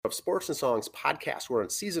of Sports and Songs podcast. We're on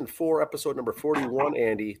season 4, episode number 41,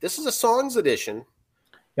 Andy. This is a songs edition.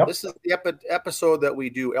 Yep. This is the episode that we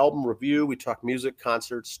do album review. We talk music,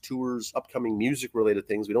 concerts, tours, upcoming music-related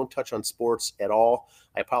things. We don't touch on sports at all.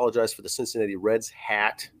 I apologize for the Cincinnati Reds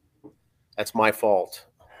hat. That's my fault.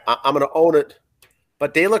 I'm going to own it.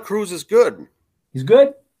 But De La Cruz is good. He's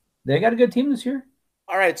good. They got a good team this year.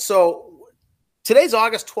 All right, so today's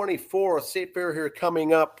August 24th. State Fair here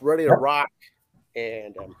coming up, ready to rock.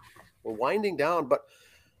 And we're winding down. But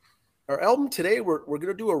our album today, we're going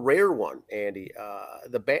to do a rare one, Andy.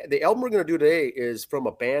 The album we're going to do today is from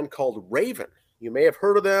a band called Raven. You may have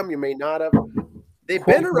heard of them. You may not have. They've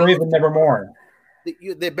been around. Raven Nevermore.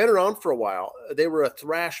 They've been around for a while. They were a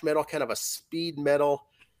thrash metal, kind of a speed metal.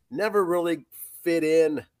 Never really fit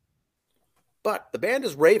in. But the band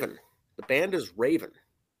is Raven. The band is Raven.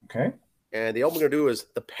 Okay. And the album we're going to do is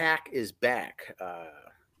The Pack is Back.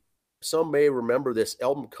 Some may remember this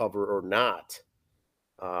album cover or not.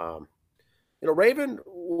 Raven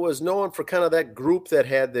was known for kind of that group that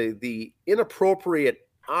had the inappropriate,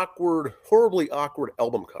 awkward, horribly awkward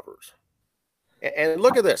album covers. And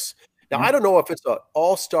look at this. Now, I don't know if it's an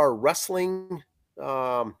all-star wrestling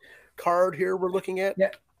card here we're looking at. Yeah.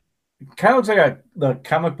 It kind of looks like the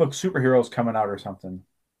comic book superheroes coming out or something.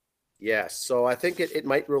 Yes. So I think it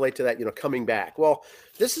might relate to that, coming back. Well,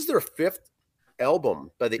 this is their 5th album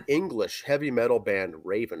by the English heavy metal band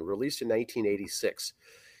Raven, released in 1986.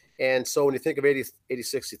 And so when you think of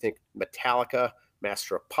 86, you think Metallica,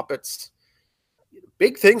 Master of Puppets.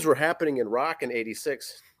 Big things were happening in rock in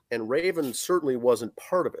 86, and Raven certainly wasn't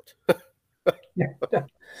part of it. Yeah,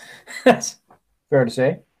 that's fair to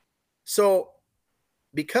say. So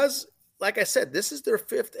because, like I said, this is their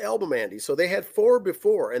 5th album, Andy. So they had 4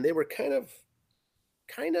 before, and they were kind of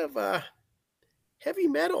heavy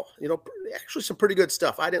metal, actually some pretty good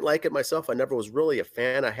stuff. I didn't like it myself. I never was really a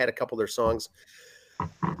fan. I had a couple of their songs,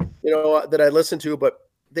 that I listened to, but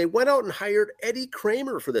they went out and hired Eddie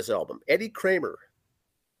Kramer for this album. Eddie Kramer,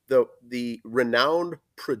 the renowned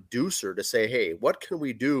producer, to say, hey, what can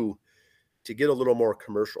we do to get a little more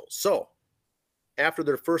commercial? So after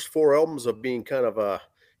their first 4 albums of being kind of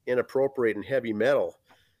inappropriate and heavy metal,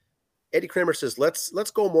 Eddie Kramer says,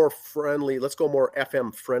 let's go more friendly. Let's go more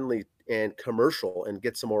FM friendly and commercial and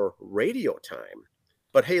get some more radio time.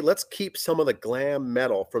 But hey, let's keep some of the glam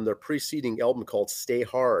metal from their preceding album called Stay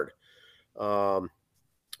Hard.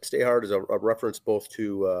 Stay Hard is a reference both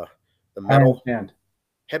to the metal,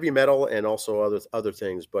 heavy metal, and also other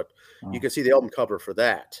things. But you can see the album cover for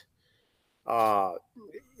that.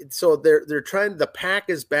 So they're trying. The Pack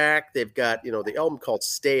is back. They've got the album called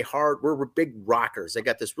Stay Hard. We're big rockers. They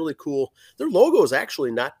got this really cool. Their logo is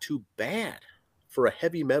actually not too bad for a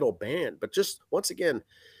heavy metal band. But just once again,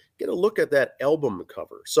 get a look at that album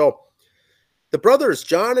cover. So the brothers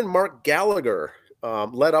John and Mark Gallagher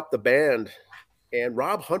led up the band, and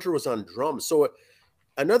Rob Hunter was on drums. So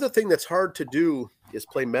another thing that's hard to do is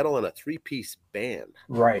play metal in a 3-piece band.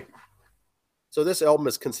 Right. So this album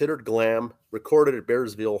is considered glam, recorded at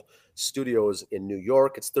Bearsville Studios in New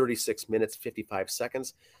York. It's 36 minutes, 55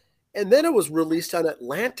 seconds. And then it was released on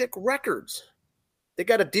Atlantic Records. They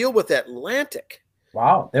got a deal with Atlantic.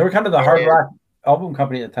 Wow. They were kind of the hard rock album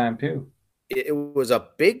company at the time, too. It was a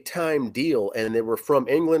big-time deal, and they were from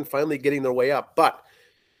England, finally getting their way up. But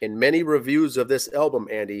in many reviews of this album,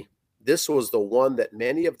 Andy, this was the one that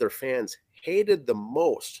many of their fans hated the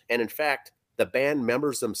most. And in fact, the band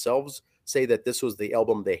members themselves say that this was the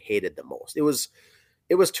album they hated the most. It was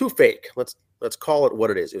too fake. Let's call it what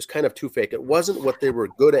it is. It was kind of too fake. It wasn't what they were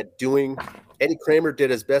good at doing. Eddie Kramer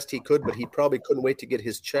did as best he could, but he probably couldn't wait to get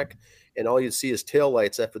his check, and all you'd see is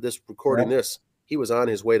taillights after recording this. He was on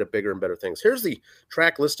his way to bigger and better things. Here's the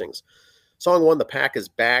track listings. Song 1, The Pack is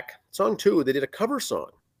Back. Song 2, they did a cover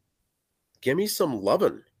song, Gimme Some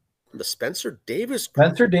Lovin', the Spencer Davis Group.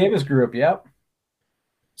 Spencer Davis Group, yep.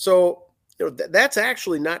 So that's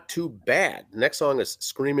actually not too bad. The next song is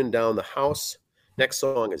Screaming Down the House. Next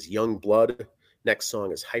song is Young Blood. Next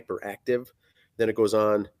song is Hyperactive. Then it goes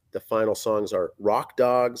on. The final songs are Rock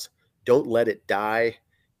Dogs, Don't Let It Die,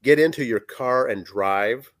 Get Into Your Car and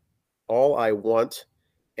Drive, All I Want,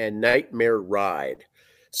 and Nightmare Ride.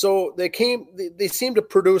 So they seem to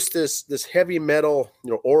produce this heavy metal,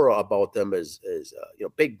 aura about them as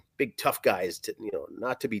big tough guys to,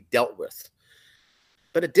 not to be dealt with.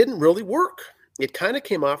 But it didn't really work. It kind of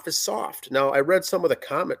came off as soft. Now, I read some of the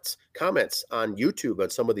comments on YouTube on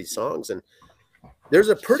some of these songs, and there's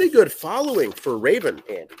a pretty good following for Raven,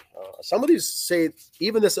 Andy. Some of these say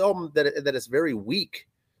even this album that is very weak,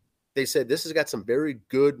 they said this has got some very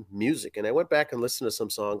good music. And I went back and listened to some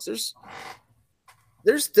songs.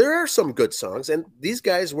 there are some good songs, and these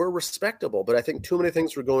guys were respectable, but I think too many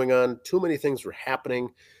things were going on, too many things were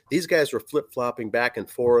happening. These guys were flip-flopping back and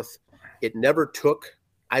forth. It never took.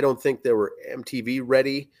 I don't think they were MTV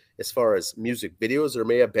ready as far as music videos. There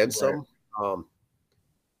may have been some.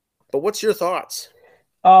 But what's your thoughts?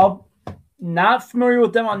 Not familiar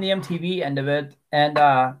with them on the MTV end of it.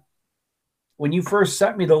 And when you first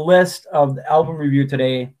sent me the list of the album review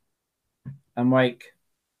today, I'm like,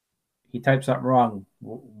 he typed something wrong.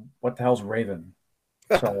 What the hell's Raven?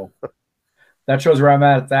 So that shows where I'm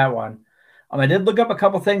at that one. I did look up a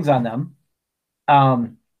couple things on them.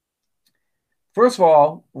 First of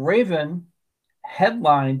all, Raven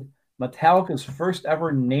headlined Metallica's first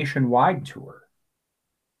ever nationwide tour.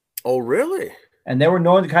 Oh, really? And they were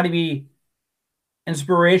known to kind of be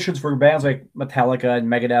inspirations for bands like Metallica and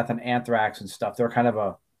Megadeth and Anthrax and stuff. They were kind of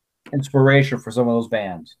a inspiration for some of those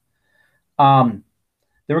bands.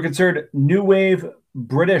 They were considered new wave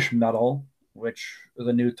British metal, which is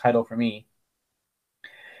a new title for me.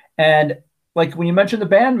 And like when you mention the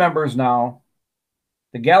band members now,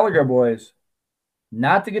 the Gallagher boys,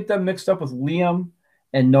 not to get them mixed up with Liam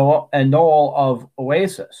and Noel of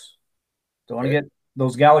Oasis. Don't want to get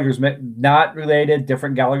those Gallaghers not related,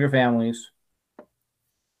 different Gallagher families.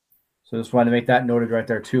 So just wanted to make that noted right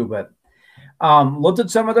there too. But looked at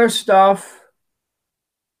some of their stuff.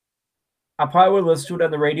 I probably would listen to it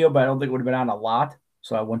on the radio, but I don't think it would have been on a lot,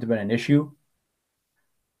 so it wouldn't have been an issue.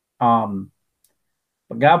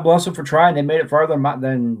 But God bless them for trying. They made it farther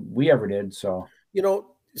than we ever did. So,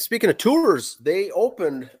 speaking of tours, they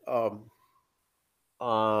opened for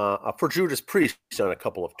Judas Priest on a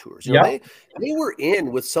couple of tours. They were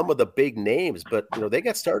in with some of the big names, but they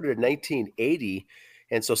got started in 1980,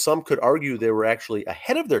 and so some could argue they were actually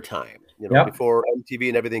ahead of their time. Before MTV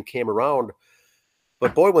and everything came around.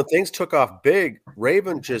 But boy, when things took off big,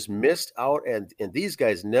 Raven just missed out, and these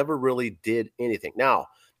guys never really did anything. Now,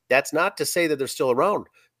 that's not to say that they're still around.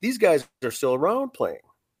 These guys are still around playing.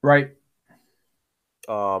 Right.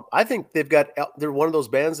 I think they're one of those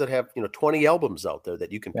bands that have 20 albums out there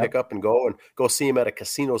that you can pick up and go see them at a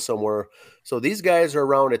casino somewhere. So these guys are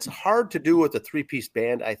around. It's hard to do with a 3-piece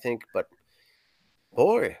band, I think, but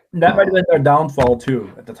boy, that might have been their downfall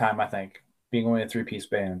too at the time. I think being only a 3-piece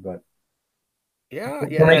band, but. Yeah,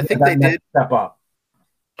 I think they did step up.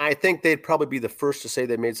 I think they'd probably be the first to say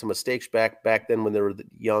they made some mistakes back then when they were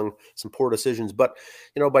young, some poor decisions. But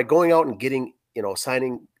by going out and getting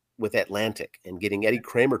signing with Atlantic and getting Eddie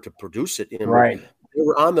Kramer to produce it, right, they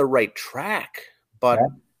were on the right track. But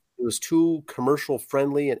it was too commercial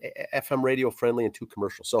friendly and FM radio friendly and too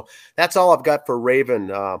commercial. So that's all I've got for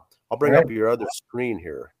Raven. I'll bring up your other screen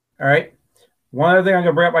here. All right. One other thing I'm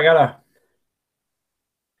gonna bring up,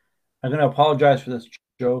 I'm going to apologize for this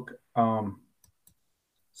joke.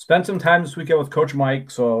 Spent some time this weekend with Coach Mike.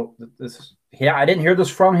 So I didn't hear this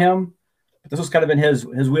from him, but this was kind of in his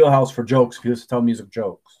wheelhouse for jokes. He used to tell music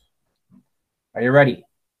jokes. Are you ready?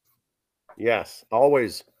 Yes,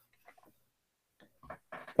 always.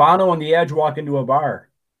 Bono and The Edge walk into a bar.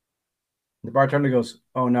 The bartender goes,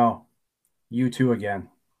 "Oh no, you two again."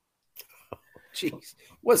 Jeez,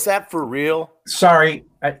 was that for real? Sorry.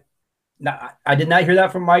 I did not hear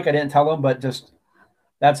that from Mike. I didn't tell him, but just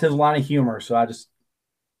that's his line of humor. So I just.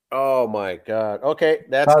 Oh my God! Okay,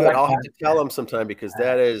 that's good. I'll have to tell him sometime because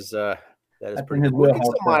that is pretty good. We'll get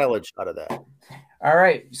some mileage out of that. All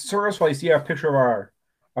right, Cyrus, while you see our picture of our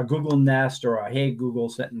Google Nest or a Hey Google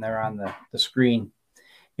sitting there on the screen,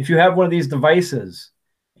 if you have one of these devices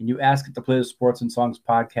and you ask it to play the Sports and Songs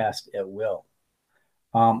podcast, it will.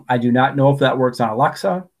 I do not know if that works on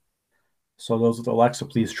Alexa. So those with Alexa,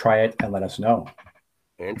 please try it and let us know.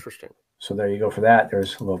 Interesting. So there you go for that.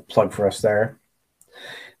 There's a little plug for us there.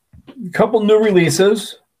 A couple new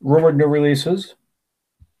releases, rumored new releases.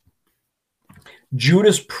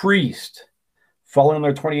 Judas Priest, following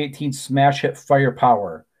their 2018 smash hit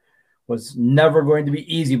Firepower, was never going to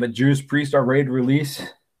be easy, but Judas Priest are ready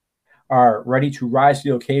to rise to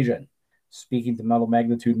the occasion. Speaking to Metal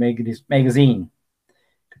Magnitude magazine,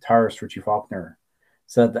 guitarist Richie Faulkner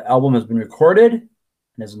said the album has been recorded and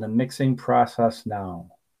is in the mixing process now.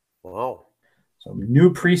 Wow. So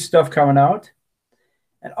new Priest stuff coming out.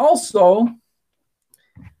 And also,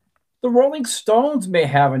 the Rolling Stones may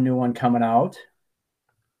have a new one coming out.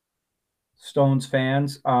 Stones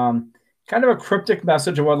fans. Kind of a cryptic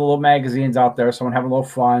message of one of the little magazines out there. Someone having a little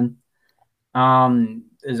fun.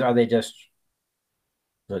 Are they just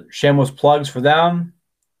the shameless plugs for them?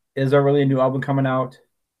 Is there really a new album coming out?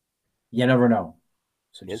 You never know.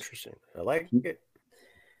 So interesting. I like it.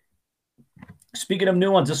 Speaking of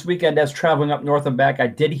new ones, this weekend as traveling up north and back, I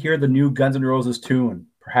did hear the new Guns N' Roses tune,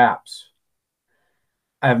 Perhaps.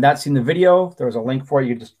 I have not seen the video. There was a link for it.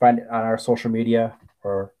 You can just find it on our social media,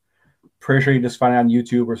 or pretty sure you just find it on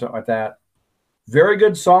YouTube or something like that. Very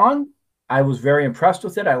good song. I was very impressed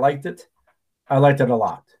with it. I liked it. I liked it a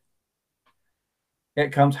lot.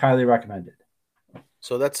 It comes highly recommended.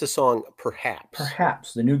 So that's the song Perhaps.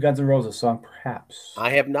 Perhaps. The new Guns N' Roses song, Perhaps.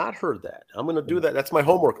 I have not heard that. I'm going to do that. That's my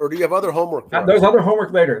homework. Or do you have other homework for us? There's other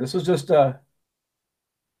homework later. This is just a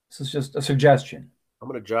suggestion. I'm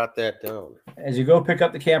going to jot that down. As you go pick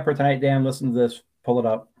up the camper tonight, Dan, listen to this. Pull it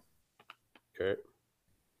up. Okay.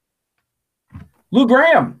 Lou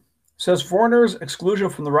Gramm says Foreigner's exclusion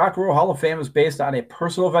from the Rock and Roll Hall of Fame is based on a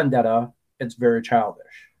personal vendetta. It's very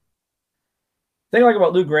childish. The thing I like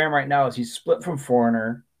about Lou Gramm right now is he's split from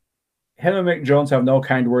Foreigner. Him and Mick Jones have no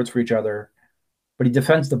kind words for each other, but he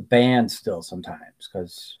defends the band still sometimes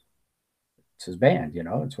because it's his band, you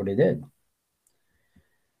know, it's what he did.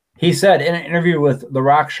 He said in an interview with The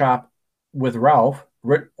Rock Shop with Ralph,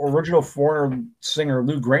 original Foreigner singer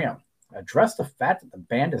Lou Gramm addressed the fact that the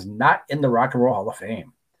band is not in the Rock and Roll Hall of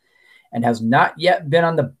Fame and has not yet been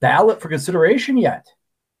on the ballot for consideration yet.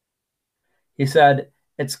 He said,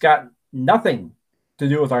 it's got nothing to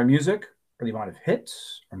do with our music or the amount of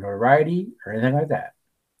hits or notoriety or anything like that.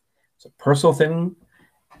 It's a personal thing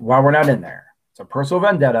while we're not in there. It's a personal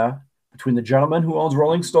vendetta between the gentleman who owns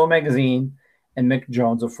Rolling Stone magazine and Mick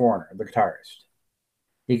Jones of Foreigner, the guitarist.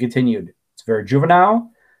 He continued, it's very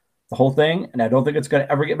juvenile, the whole thing, and I don't think it's going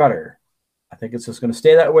to ever get better. I think it's just going to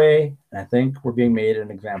stay that way, and I think we're being made an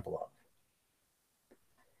example of.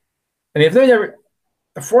 I mean,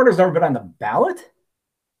 if Foreigner's never been on the ballot,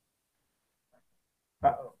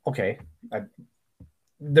 okay,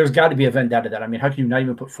 there's got to be a vendetta that. I mean, how can you not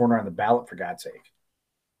even put Foreigner on the ballot, for God's sake?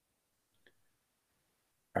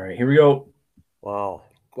 All right, here we go. Wow.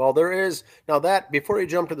 Well, there is now that before you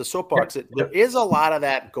jump to the soapbox, there is a lot of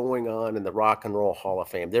that going on in the Rock and Roll Hall of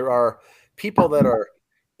Fame. There are people that are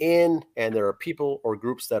in, and there are people or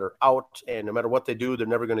groups that are out, and no matter what they do, they're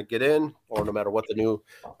never going to get in, or no matter what they do,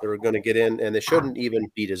 they're going to get in, and they shouldn't even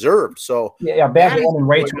be deserved. So bad and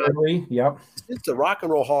right too early. Yep. Since the Rock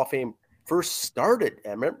and Roll Hall of Fame first started,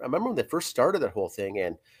 I remember when they first started that whole thing,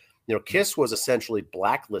 and you know, Kiss was essentially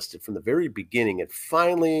blacklisted from the very beginning, and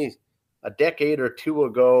finally, a decade or two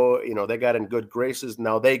ago, you know, they got in good graces.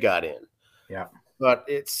 Now they got in. Yeah. But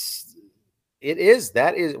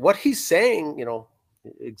that is what he's saying, you know,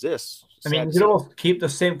 exists. I mean, you can almost keep the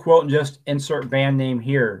same quote and just insert band name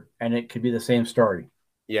here, and it could be the same story.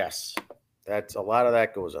 Yes. That's a lot of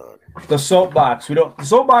that goes on. The soapbox. The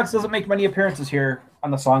soapbox doesn't make many appearances here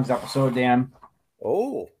on the songs episode, Dan.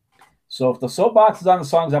 Oh. So if the soapbox is on the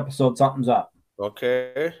songs episode, something's up.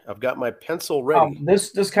 Okay. I've got my pencil ready.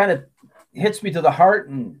 This kind of hits me to the heart,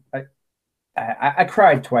 and I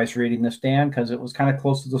cried twice reading this, Dan, because it was kind of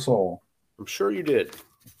close to the soul. I'm sure you did.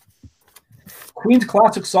 Queen's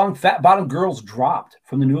classic song Fat Bottom Girls dropped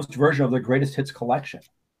from the newest version of their greatest hits collection.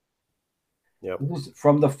 Yep. It was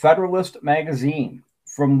from the Federalist magazine.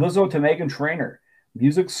 From Lizzo to Meghan Trainor,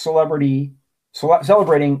 music celebrating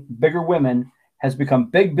bigger women has become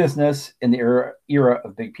big business in the era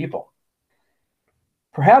of big people.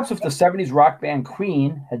 Perhaps if the 70s rock band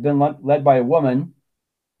Queen had been led by a woman,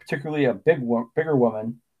 particularly a bigger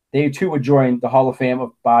woman, they too would join the Hall of Fame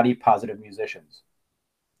of body-positive musicians.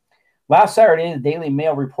 Last Saturday, the Daily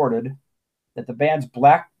Mail reported that the band's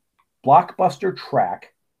blockbuster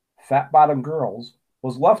track, Fat Bottom Girls,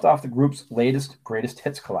 was left off the group's latest greatest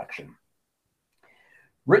hits collection.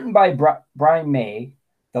 Written by Brian May,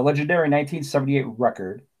 the legendary 1978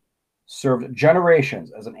 record served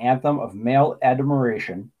generations as an anthem of male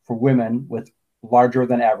admiration for women with larger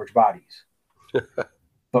than average bodies.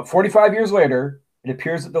 But 45 years later, it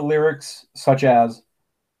appears that the lyrics such as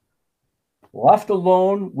left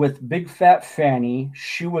alone with big fat Fanny,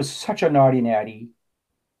 she was such a naughty natty,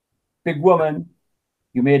 big woman,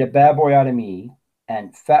 you made a bad boy out of me,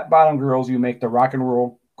 and Fat Bottom Girls, you make the rock and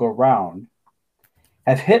roll go round,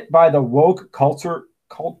 have hit by the woke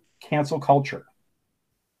cancel culture.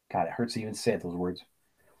 God, it hurts to even say those words.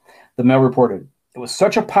 The Mail reported, it was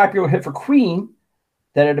such a popular hit for Queen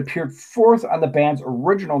that it appeared fourth on the band's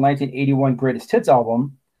original 1981 greatest hits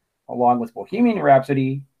album, along with Bohemian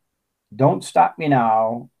Rhapsody, Don't Stop Me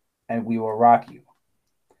Now, and We Will Rock You.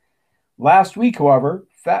 Last week, however,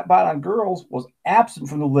 Fat Bottom Girls was absent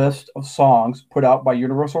from the list of songs put out by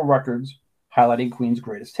Universal Records highlighting Queen's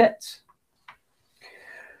greatest hits.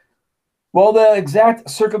 While the exact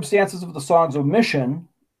circumstances of the song's omission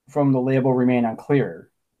from the label remain unclear,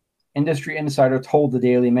 Industry Insider told the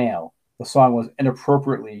Daily Mail the song was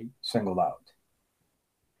inappropriately singled out.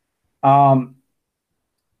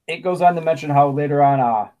 It goes on to mention how later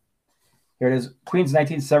on Here it is. Queen's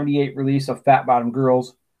 1978 release of Fat Bottom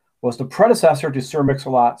Girls was the predecessor to Sir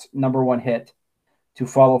Mix-a-Lot's #1 hit, to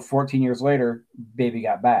follow 14 years later, Baby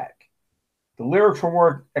Got Back. The lyrics were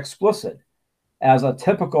more explicit, as a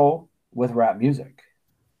typical with rap music.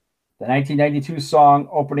 The 1992 song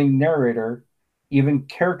opening narrator even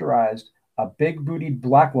characterized a big-bootied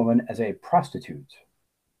black woman as a prostitute.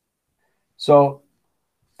 So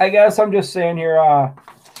I guess I'm just saying here,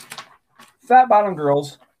 Fat Bottom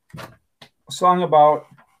Girls, a song about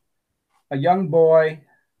a young boy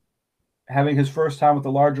having his first time with a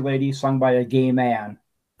large lady sung by a gay man,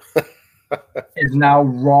 is now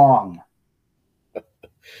wrong.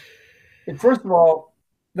 And first of all,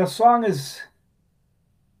 the song is...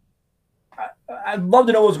 I'd love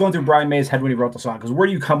to know what was going through Brian May's head when he wrote the song, because where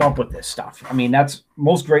do you come up with this stuff? I mean, that's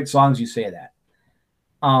most great songs, you say that.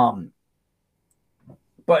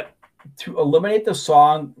 But to eliminate the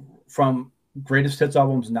song from greatest hits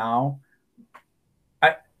albums now,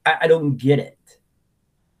 I don't get it.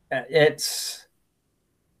 It's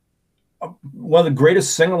one of the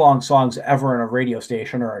greatest sing-along songs ever in a radio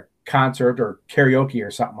station or a concert or karaoke or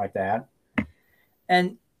something like that.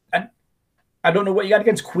 And I don't know what you got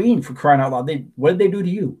against Queen, for crying out loud. What did they do to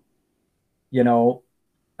you? You know,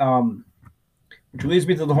 which leads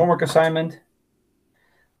me to the homework assignment.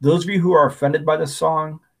 Those of you who are offended by this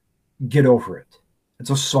song, get over it. It's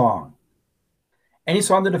a song. Any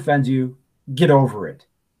song that offends you, get over it.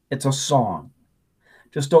 It's a song.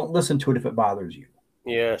 Just don't listen to it if it bothers you.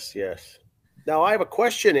 Yes, yes. Now I have a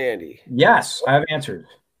question, Andy. Yes, I have answers.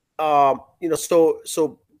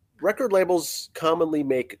 So record labels commonly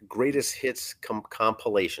make greatest hits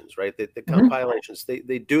compilations, right? The compilations.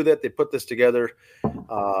 They do that. They put this together.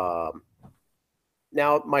 Now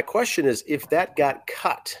my question is, if that got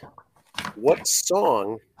cut, what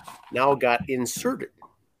song now got inserted?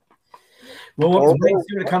 Well, what makes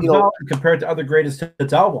it comes out compared to other greatest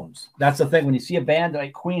hits albums? That's the thing. When you see a band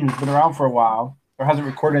like Queen, who's been around for a while or hasn't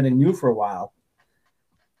recorded anything new for a while,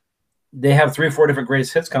 they have 3 or 4 different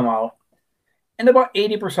greatest hits come out, and about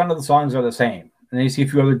 80% of the songs are the same. And then you see a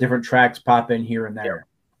few other different tracks pop in here and there.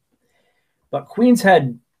 Yeah. But Queen's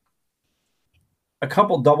had a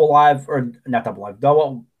couple double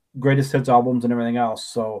greatest hits albums and everything else.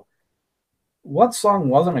 So what song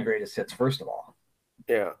wasn't a greatest hits, first of all?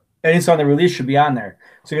 Yeah. Any song they released should be on there.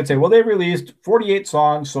 So you can say, well, they released 48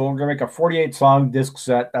 songs, so we're going to make a 48-song disc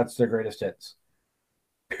set. That's their greatest hits.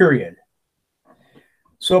 Period.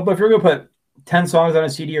 So, but if you're going to put 10 songs on a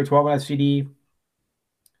CD or 12 on a CD,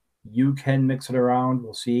 you can mix it around.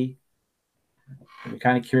 We'll see. I'm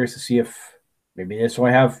kind of curious to see if maybe they just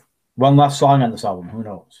only have one less song on this album. Who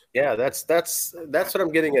knows? Yeah, that's what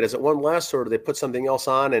I'm getting at. Is it one less, or do they put something else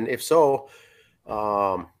on? And if so,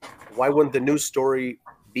 why wouldn't the new story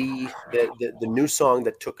be the new song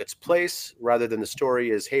that took its place, rather than the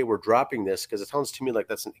story is, hey, we're dropping this? Because it sounds to me like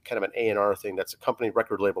that's kind of an A&R thing. That's a company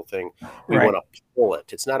record label thing. We want to pull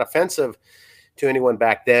it. It's not offensive to anyone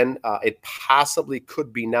back then. It possibly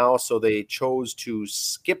could be now, so they chose to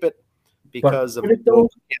skip it because of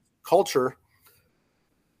culture.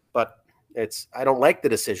 But I don't like the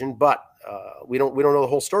decision, but we don't know the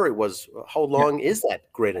whole story. Was how long is that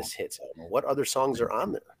greatest hits album? What other songs are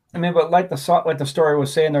on there? I mean, but like the story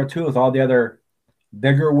was saying there too, with all the other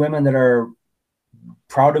bigger women that are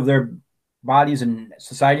proud of their bodies and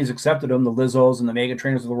society's accepted them, the Lizzos and the Meghan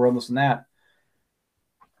Trainors of the world, this and that.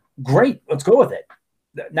 Great, let's go with it.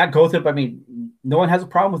 Not go with it, but I mean, no one has a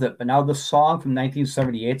problem with it. But now the song from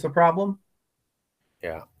 1978 is a problem.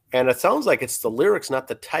 Yeah. And it sounds like it's the lyrics, not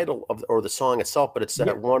the title or the song itself, but it's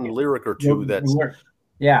that one lyric or two that's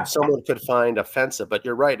someone could find offensive. But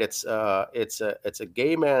you're right; it's a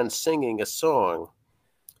gay man singing a song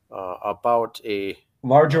about a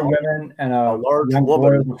larger woman and a large young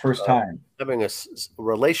woman for the first time having a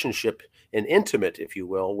relationship, an intimate, if you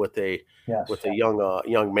will, with a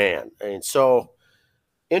young man. And so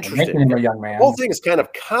interesting. Making him a young man. The whole thing is kind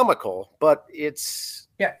of comical, but it's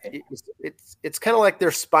kind of like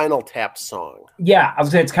their Spinal Tap song. Yeah, I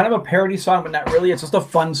was saying it's kind of a parody song, but not really. It's just a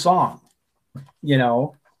fun song, you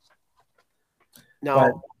know.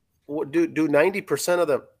 Now, do 90% of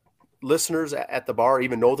the listeners at the bar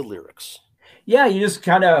even know the lyrics? Yeah, you just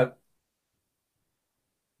kind of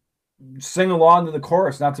sing along to the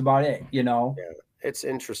chorus. That's about it, you know. Yeah, it's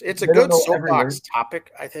interesting. It's a good soapbox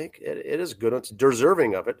topic, I think. It is good. It's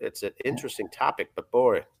deserving of it. It's an interesting topic, but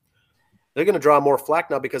boy, they're going to draw more flack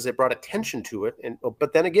now because they brought attention to it.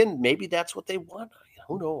 But then again, maybe that's what they want.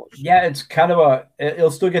 Who knows? Yeah, it's kind of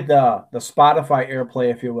it'll still get the Spotify airplay,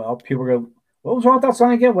 if you will. People go, what was wrong with that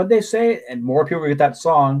song again? What did they say? And more people get that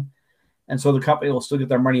song. And so the company will still get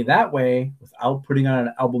their money that way without putting on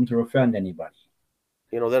an album to offend anybody.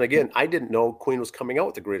 Then again, I didn't know Queen was coming out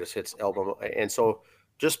with the Greatest Hits album. And so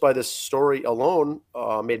just by this story alone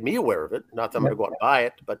made me aware of it. Not that I'm going to go out and buy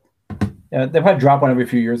it, but. Yeah, they've had to drop one every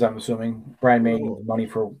few years, I'm assuming. Brian May needs money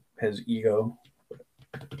for his ego.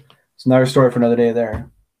 It's another story for another day there.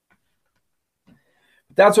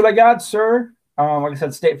 That's what I got, sir. Like I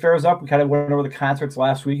said, State Fair is up. We kind of went over the concerts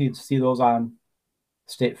last week. You can see those on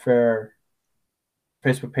State Fair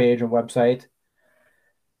Facebook page and website.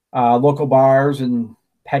 Local bars and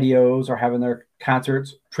patios are having their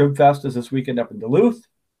concerts. Trib Fest is this weekend up in Duluth.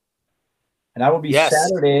 And that will be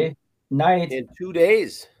Saturday night. In 2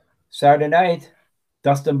 days. Saturday night.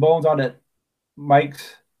 Dust and Bones on at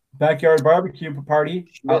Mike's Backyard Barbecue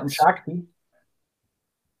Party out in Shakopee.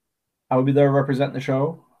 I will be there representing the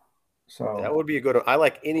show. So that would be a good. I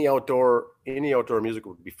like any outdoor music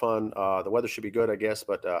would be fun. The weather should be good, I guess,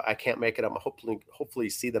 but I can't make it. I'm hopefully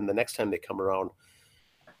see them the next time they come around.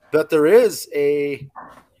 But there is I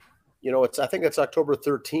think it's October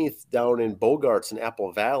 13th down in Bogarts in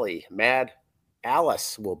Apple Valley. Mad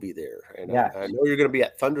Alice will be there, and I know you're going to be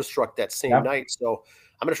at Thunderstruck that same night. So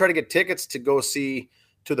I'm going to try to get tickets to go see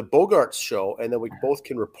to the Bogarts show, and then we both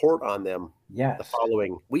can report on them. The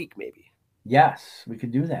following week, maybe. Yes, we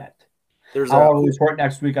could do that. I'll report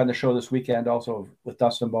next week on the show this weekend, also with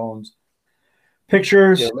Dust and Bones.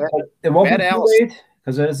 Pictures. It won't be too late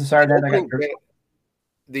because it is a Saturday night.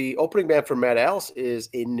 The opening band for Mad Alice is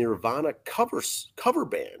a Nirvana cover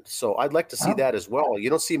band, so I'd like to see that as well. You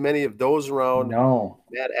don't see many of those around. No.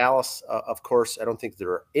 Mad Alice, of course, I don't think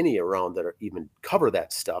there are any around that are even cover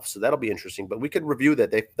that stuff, so that'll be interesting. But we could review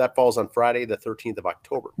that. That falls on Friday, the 13th of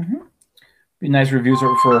October. Mm-hmm. Be nice reviews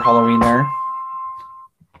for Halloween there.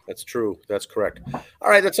 That's true. That's correct. All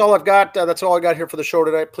right, that's all I've got. That's all I got here for the show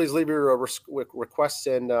tonight. Please leave your requests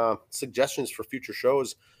and suggestions for future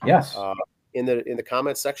shows. Yes. In the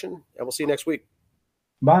comments section, and we'll see you next week.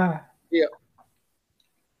 Bye. Yeah.